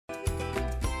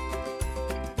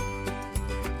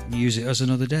use it as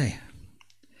another day.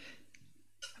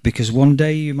 Because one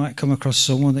day you might come across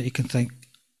someone that you can think,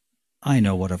 I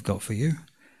know what I've got for you,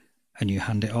 and you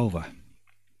hand it over.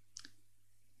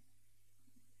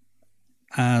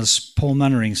 As Paul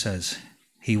Mannering says,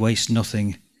 he wastes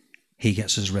nothing, he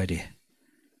gets us ready.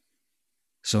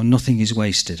 So nothing is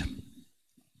wasted.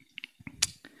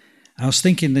 I was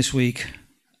thinking this week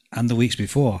and the weeks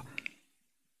before,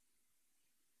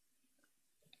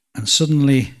 and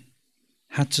suddenly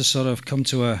had to sort of come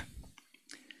to a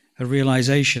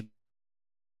realization.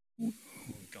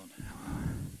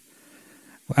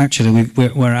 Actually,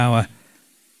 we're our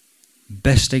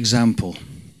best example.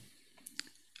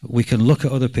 We can look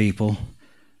at other people, we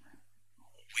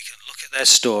can look at their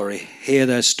story, hear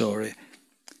their story,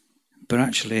 but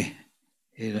actually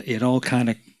it all kind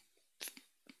of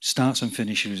starts and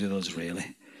finishes with us,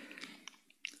 really.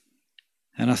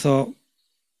 And I thought,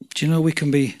 do you know, we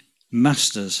can be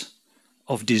masters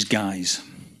of disguise.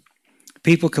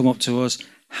 People come up to us,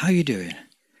 how are you doing?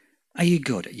 Are you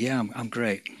good? Yeah, I'm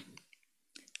great.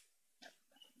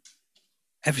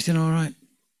 Everything all right?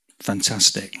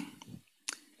 Fantastic.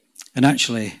 And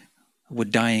actually, we're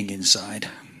dying inside.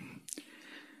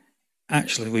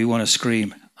 Actually, we want to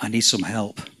scream, I need some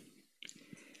help.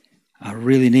 I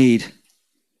really need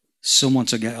someone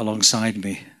to get alongside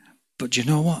me. But do you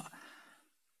know what?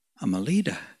 I'm a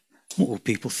leader. What will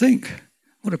people think?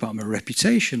 What about my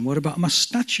reputation? What about my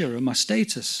stature and my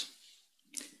status?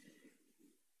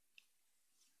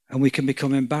 And we can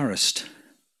become embarrassed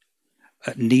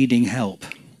at needing help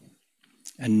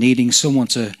and needing someone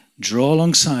to draw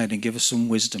alongside and give us some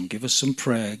wisdom, give us some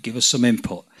prayer, give us some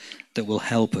input that will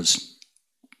help us.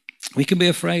 We can be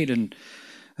afraid and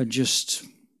just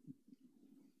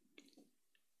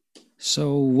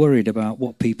so worried about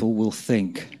what people will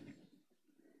think.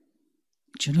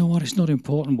 Do you know what? It's not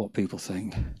important what people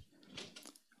think.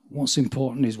 What's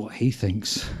important is what he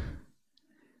thinks.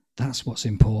 That's what's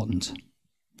important.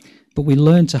 But we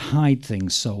learn to hide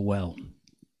things so well.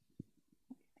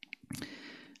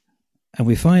 And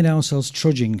we find ourselves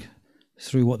trudging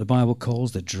through what the Bible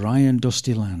calls the dry and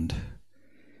dusty land.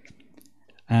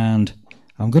 And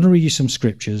I'm going to read you some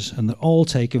scriptures, and they're all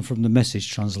taken from the Message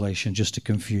translation just to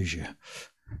confuse you.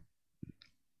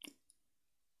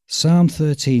 Psalm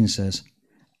 13 says,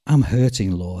 I'm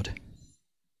hurting, Lord.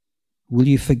 Will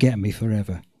you forget me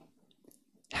forever?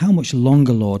 How much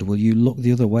longer, Lord, will you look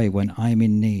the other way when I'm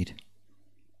in need?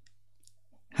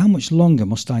 How much longer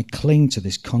must I cling to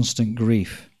this constant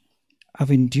grief?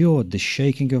 I've endured the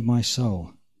shaking of my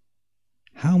soul.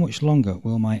 How much longer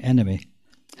will my enemy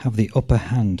have the upper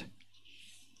hand?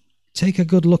 Take a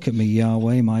good look at me,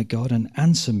 Yahweh, my God, and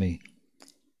answer me.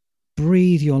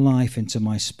 Breathe your life into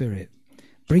my spirit.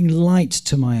 Bring light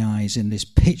to my eyes in this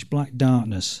pitch-black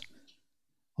darkness,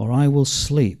 or I will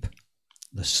sleep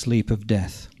the sleep of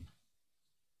death.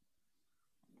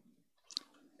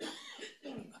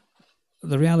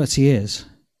 The reality is,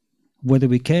 whether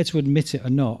we care to admit it or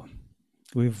not,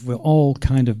 we've all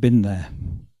kind of been there.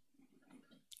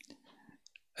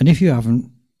 And if you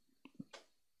haven't,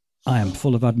 I am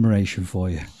full of admiration for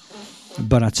you.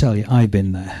 But I tell you, I've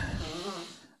been there.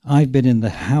 I've been in the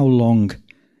how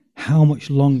much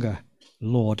longer,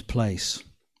 Lord place.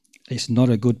 It's not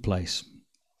a good place.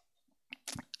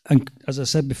 And as I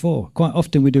said before, quite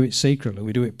often we do it secretly,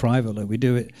 we do it privately, we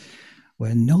do it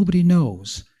where nobody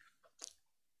knows.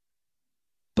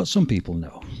 But some people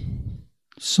know.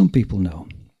 Some people know.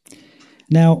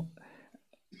 Now,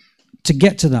 to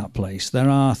get to that place, there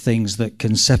are things that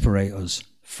can separate us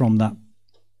from that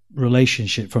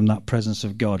relationship, from that presence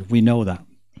of God. We know that.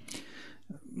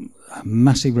 A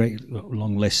massive,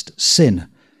 long list. Sin,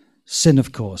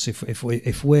 of course.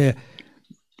 If we're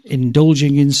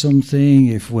indulging in something,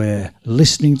 if we're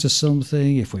listening to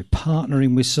something, if we're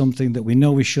partnering with something that we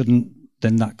know we shouldn't,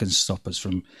 then that can stop us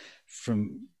from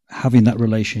having that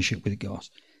relationship with God.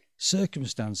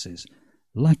 Circumstances,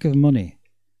 lack of money,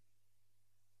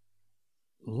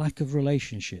 lack of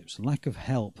relationships, lack of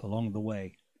help along the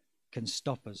way can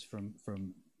stop us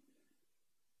from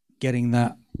getting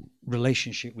that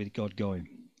relationship with God going.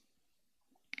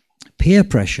 Peer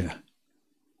pressure.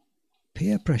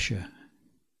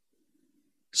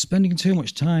 Spending too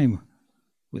much time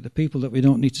with the people that we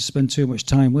don't need to spend too much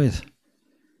time with.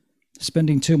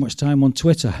 Spending too much time on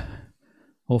Twitter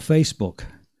or Facebook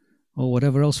or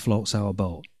whatever else floats our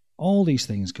boat. All these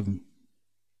things can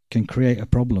create a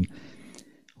problem.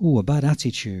 A bad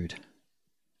attitude.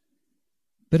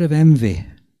 Bit of envy.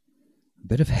 A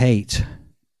bit of hate.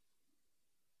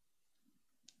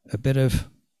 A bit of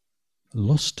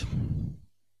lust.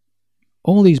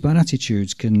 All these bad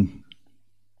attitudes can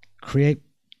create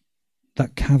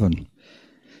that cavern.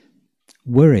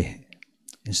 Worry.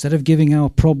 Instead of giving our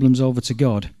problems over to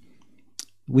God,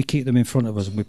 we keep them in front of us and we